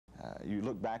you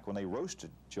look back when they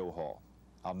roasted Joe Hall.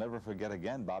 I'll never forget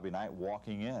again Bobby Knight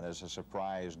walking in as a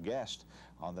surprise guest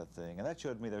on that thing. And that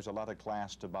showed me there's a lot of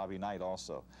class to Bobby Knight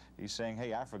also. He's saying,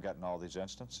 hey, I've forgotten all these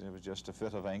incidents. It was just a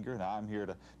fit of anger. Now I'm here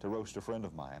to roast a friend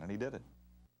of mine. And he did it.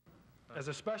 As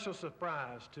a special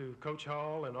surprise to Coach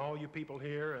Hall and all you people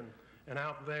here and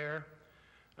out there,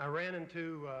 I ran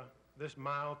into this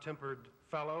mild-tempered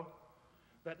fellow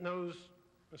that knows,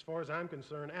 as far as I'm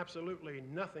concerned, absolutely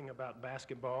nothing about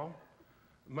basketball,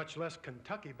 much less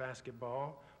Kentucky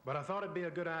basketball, but I thought it'd be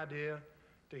a good idea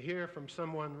to hear from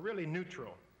someone really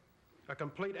neutral, a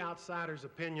complete outsider's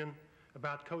opinion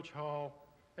about Coach Hall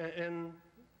and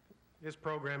his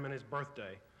program and his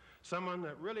birthday. Someone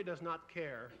that really does not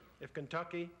care if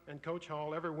Kentucky and Coach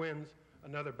Hall ever wins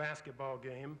another basketball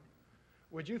game.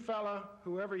 Would you fella,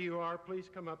 whoever you are, please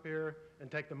come up here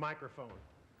and take the microphone.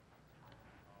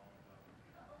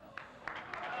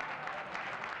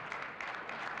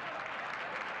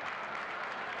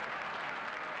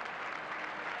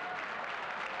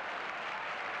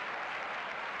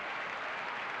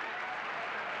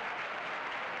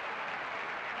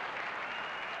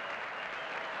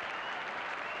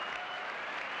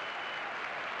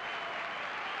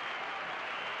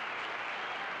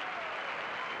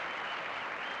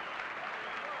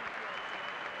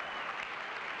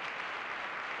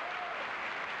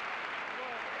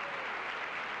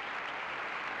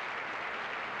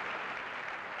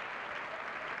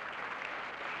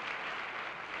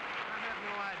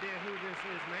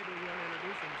 Maybe he'll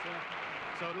introduce himself.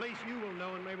 So at least you will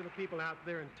know, and maybe the people out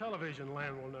there in television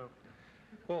land will know.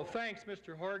 Well, thanks,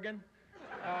 Mr. Horgan.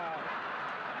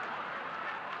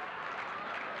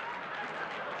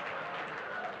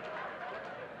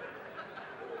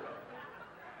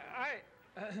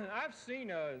 I've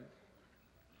seen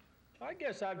I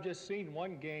guess I've just seen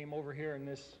one game over here in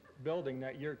this building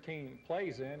that your team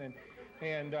plays in,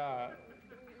 and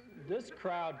this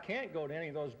crowd can't go to any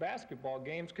of those basketball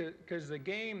games because the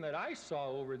game that I saw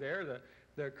over there,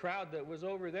 the crowd that was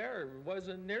over there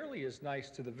wasn't nearly as nice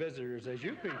to the visitors as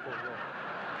you people were.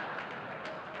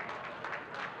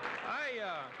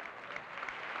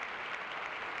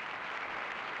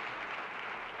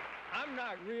 I'm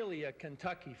not really a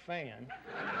Kentucky fan.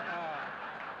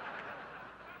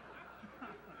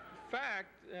 In fact,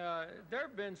 there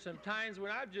have been some times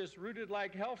when I've just rooted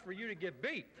like hell for you to get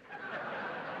beat.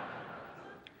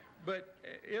 But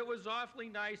it was awfully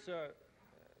nice.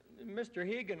 Mr.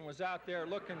 Hegan was out there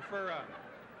looking for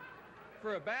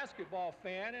a basketball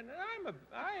fan, and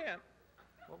I am.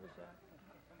 What was that?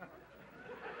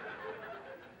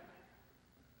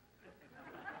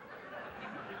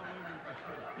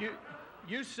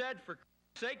 You said, for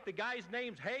sake, the guy's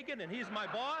name's Hagen and he's my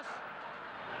boss?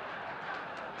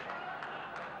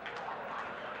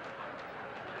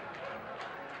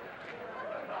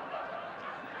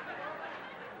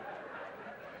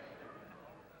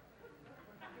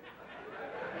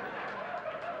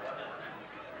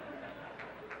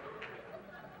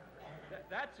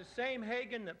 That's the same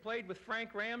Hagen that played with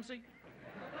Frank Ramsey?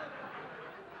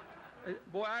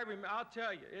 Boy, I'll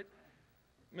tell you,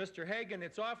 Mr. Hagen,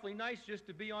 it's awfully nice just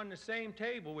to be on the same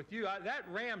table with you. That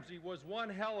Ramsey was one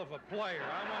hell of a player,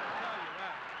 I want to tell you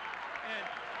that.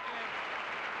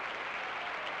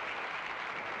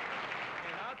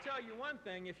 And I'll tell you one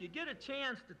thing, if you get a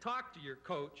chance to talk to your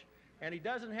coach and he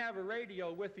doesn't have a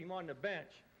radio with him on the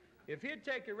bench, if he'd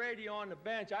take a radio on the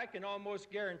bench, I can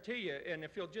almost guarantee you, and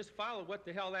if he'll just follow what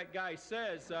the hell that guy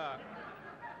says,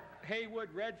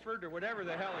 Haywood, Redford, or whatever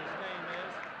the hell his name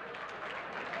is,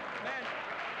 man,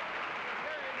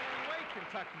 there ain't any way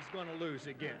Kentucky's going to lose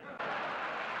again.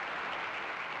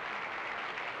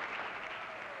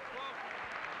 Well,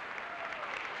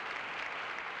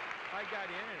 I got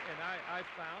in and I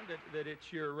found that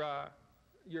it's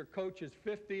your coach's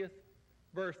 50th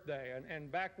birthday,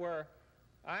 and back where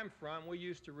I'm from, we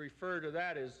used to refer to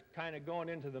that as kind of going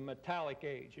into the metallic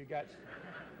age. You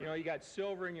got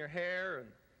silver in your hair and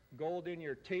gold in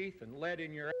your teeth and lead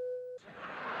in your ass.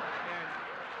 And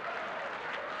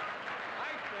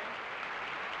I think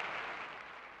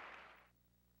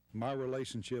my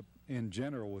relationship in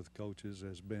general with coaches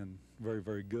has been very,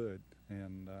 very good,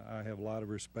 and I have a lot of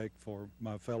respect for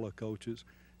my fellow coaches,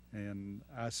 and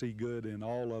I see good in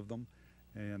all of them.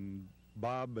 And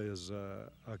Bob is a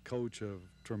coach of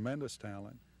tremendous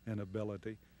talent and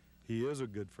ability. He is a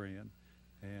good friend,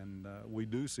 and we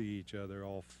do see each other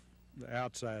off the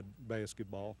outside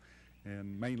basketball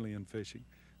and mainly in fishing.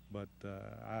 But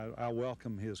I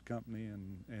welcome his company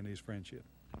and his friendship.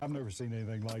 I've never seen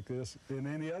anything like this in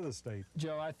any other state.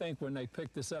 Joe, I think when they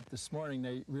picked us up this morning,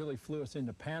 they really flew us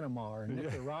into Panama or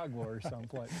Nicaragua or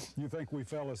someplace. You think we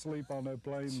fell asleep on that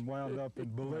plane and wound up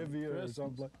in Bolivia or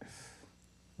someplace?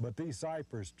 But these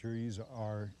cypress trees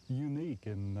are unique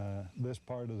in this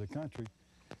part of the country,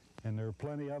 and there are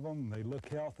plenty of them. They look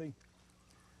healthy.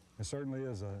 It certainly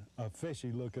is a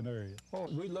fishy-looking area. Well,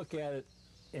 we look at it,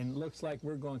 and it looks like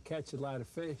we're going to catch a lot of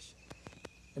fish.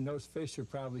 And those fish are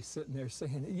probably sitting there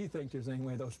saying, you think there's any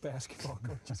way those basketball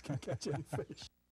coaches can catch any fish?